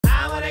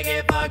wanna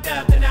get fucked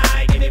up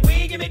tonight. Give me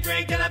weed, give me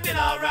drink till I feel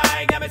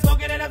alright. Got me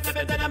smoking and I'm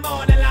slipping to the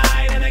morning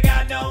light, and I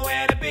got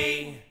nowhere to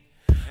be.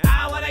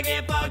 I wanna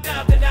get fucked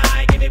up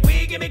tonight. Give me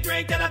weed, give me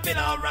drink till I feel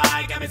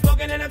alright. Got me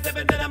smoking and I'm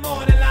slipping to the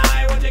morning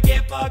light. Won't you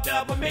get fucked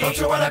up with me? Don't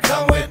you wanna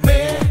come with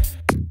me?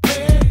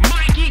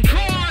 Mikey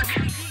Clark,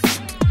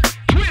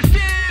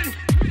 Twiztid,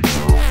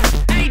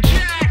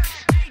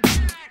 Ajax,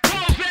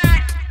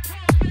 Prozak,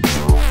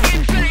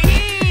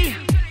 Insane,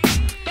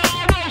 the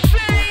R.O.C,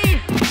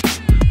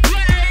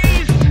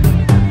 Blaze,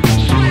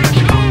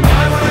 Spaniolo.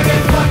 I wanna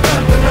get fucked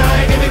up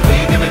tonight. Give me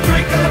weed, give me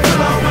drink till I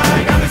feel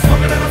alright. Got me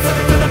smoking and I'm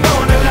slipping to the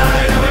morning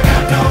light, and I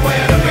got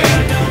nowhere to be.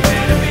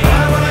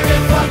 I wanna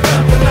get fucked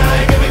up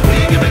tonight. Give me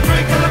weed, give me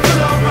drink till I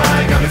feel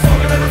alright. Got me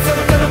smoking and I'm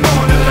slipping to the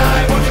morning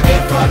light. Won't you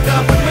get fucked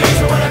up with me?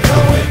 You wanna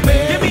come with me?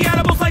 Give me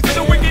edibles like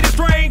the wickedest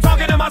strain.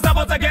 Talking to myself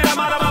once I get them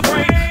out of my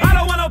brain. I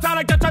don't want no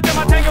tonic to touch in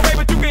my Tanqueray,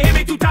 but you can hit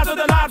me 2 times with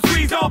the live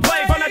streets. Don't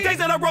play from the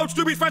taste of the roach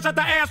to be fresh out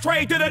the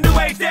ashtray to the new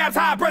age dabs,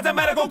 high present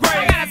medical grade.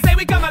 I gotta say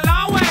we come a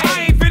long way.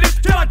 I ain't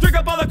finished till I drink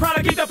up all the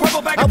chronic, keep the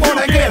purple back. I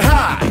wanna get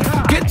high,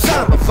 get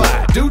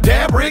zombified, do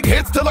damn rig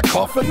hits till I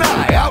cough and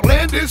eye.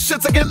 Outlandish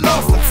shits I get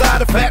lost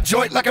inside a fat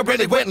joint like I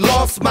really went and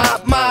lost my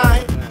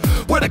mind.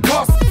 Where the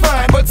cost is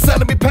fine, but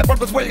selling me pepper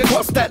was where you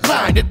cross that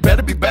line. It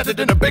better be better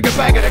than a bigger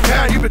bag of the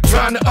kind you've been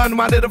trying to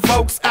unwind to the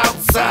folks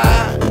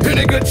outside.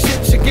 Any good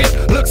shit you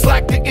get looks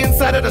like the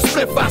inside of the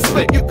spliff I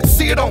split. You can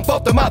see it on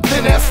both of my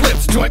thin ass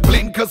lips. Joint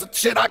bleeding cause of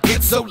shit I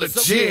get so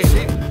legit.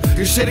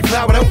 Your shitty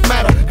flower don't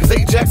matter, cause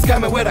Ajax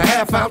coming with a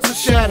half ounce of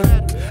shatter.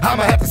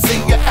 I'ma have to see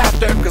you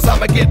after, cause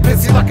I'ma get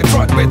pissy like a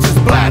drunk bitch's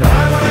bladder.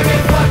 I wanna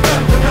get fucked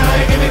up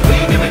tonight. Give me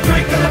weed, give me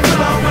drink till I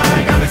feel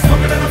alright. Got me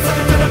smoking and I'm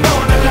sucking to the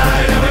morning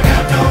light, and I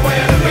got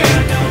nowhere to be.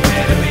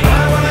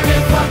 I wanna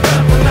get fucked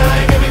up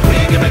tonight. Give me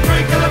weed, give me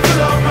drink till I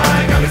feel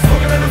alright. Got me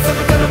smoking and I'm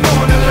sucking to the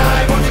morning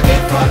light. Won't you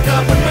get fucked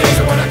up with me?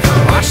 You wanna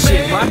come with me?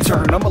 Shit, my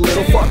turn, I'm a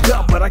little fucked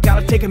up, but I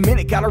gotta take a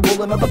minute, gotta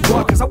roll another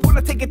blunt, cause I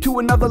wanna take it to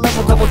another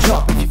level, double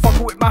jump. If you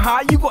fucking with my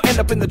high, you gon' end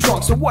up in the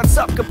trunk. So what's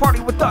up? Come party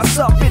with us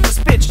up in this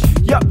bitch.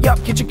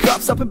 Yup, get your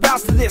cups up and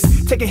bounce to this.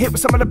 Take a hit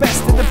with some of the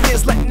best in the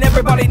biz, letting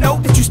everybody know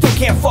that you still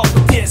can't fuck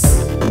with this.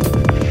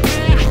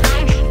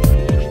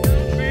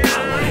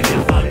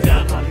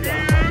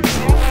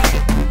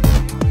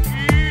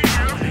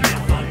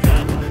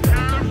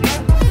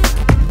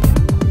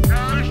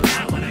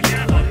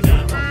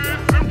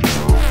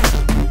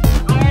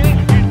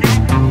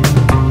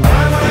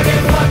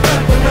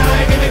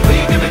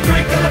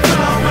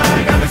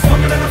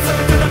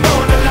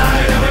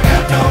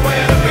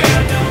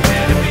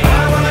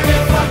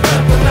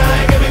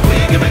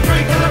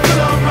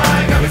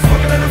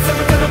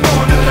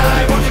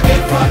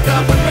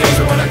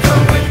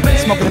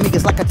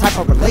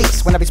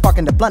 When I be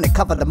sparking the blunt, it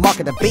cover the mark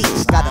of the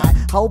beats. Got a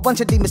whole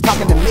bunch of demons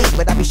talking to me,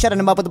 but I be shutting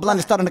them up with the blunt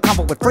and starting to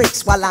combo with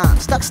freaks. While I'm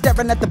stuck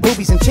staring at the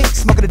boobies and cheeks,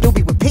 smoking a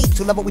doobie with peeps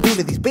who love what we do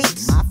to these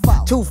beats.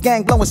 Toof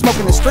gang blowing smoke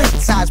in the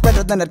streets, size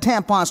better than a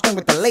tampon string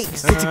with the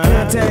leaks. Get your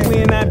contact, we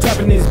ain't not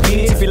dropping this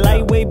bitch. If you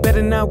lightweight,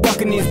 better not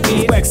walking this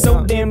bitch. Wax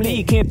so damn lit,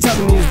 you can't talk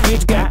in this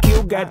bitch. Got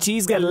killed, got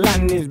cheese, got a lot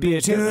in this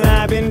bitch. Cause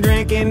I've been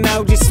drinking,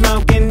 no, just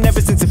smoking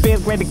ever since the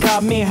 5th grade. They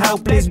called me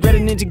hopeless. Dread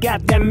ninja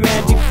got that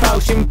magic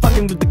potion.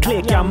 Fucking with the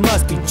click, y'all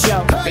must be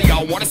joking. They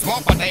all wanna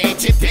smoke, but they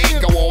ain't your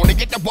thing. Go on and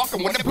get the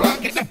walking when the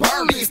blunt get the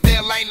burn. You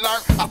still ain't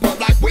learned. I pump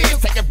like whiz,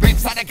 take a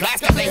bitch out of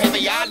glass, got they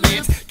heavy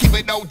eyelids. Keep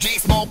it OG,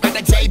 smoke got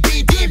the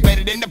JBD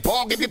embedded in the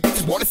ball. If you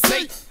bitches wanna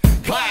see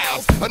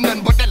clouds, or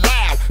nothing but the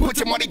loud. Put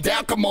your money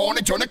down, come on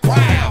and join the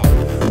crowd.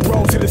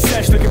 Roll to the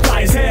sesh, looking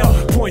fly as hell.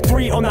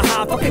 .3 on the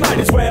high, fucking might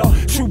as well.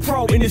 True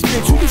pro in this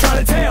bitch, who you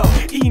tryna tell?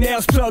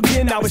 E-nails plugged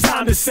in, now it's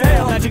time to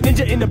sell. Magic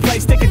ninja in the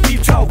place, take a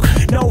deep choke.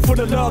 No for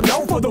the love,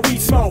 no for the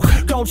weed smoke.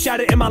 Don't shout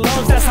it in my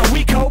lungs, that's how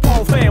we cope.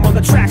 Whole fam on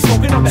the track,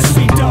 smoking on that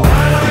sweet dope.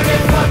 I wanna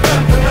get fucked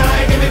up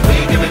tonight. Give me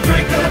weed, give me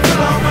drink till I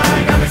feel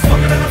alright. Got me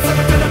smoking and I'm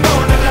sucking to the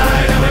morning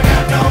light, and I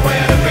got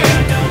nowhere to be.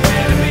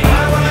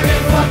 I wanna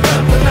get fucked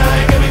up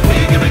tonight. Give me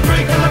weed, give me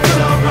drink till I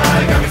feel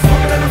alright. Got me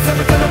smoking and I'm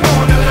sucking to the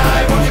morning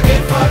light. Won't you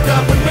get fucked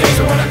up with me?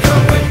 You wanna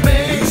come with me?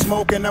 We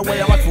smoking that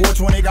way, I like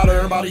 420. Got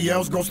everybody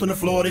else ghosting the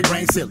floor, they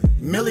brain silly.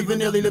 Millie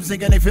Vanilli lives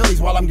singing they Phillies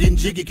while I'm getting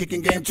jiggy,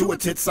 kicking game to a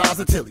tit size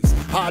of Tilly's.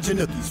 Hodge and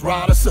nookies,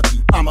 ride a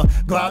sookie. I'ma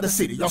glide the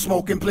city, y'all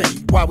smoking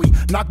plenty. While we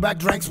knock back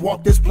drinks,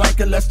 walk this plank,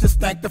 and let's just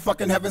thank the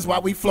fucking heavens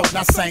while we float,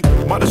 not sank.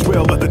 Might as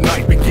well let the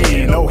night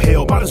begin. Oh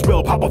hell, might as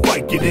well pop a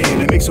fight, get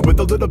in and mix it with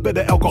a little bit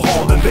of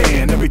alcohol, and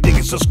then everything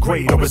is just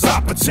great, or as I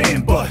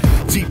pretend. But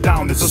deep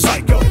down is a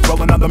psycho,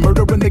 rolling on the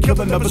murder and the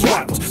killing of his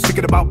rivals.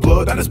 Thinking about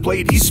blood on his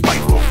blade, he's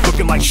spiteful.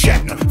 Looking like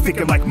Shatner,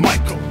 thinking like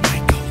Michael.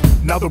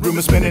 Now the room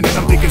is spinning and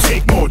I'm thinking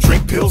take more.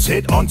 Drink pills,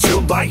 hit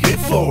until I hit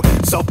flow.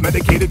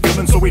 Self-medicated,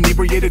 feeling so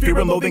inebriated. Fear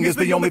and loathing is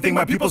the only thing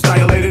my pupils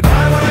dilated.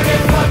 I wanna get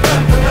fucked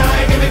up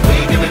tonight. Give me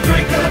weed, give me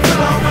drink till I feel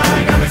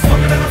alright. Got me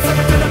smoking and I'm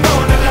sucking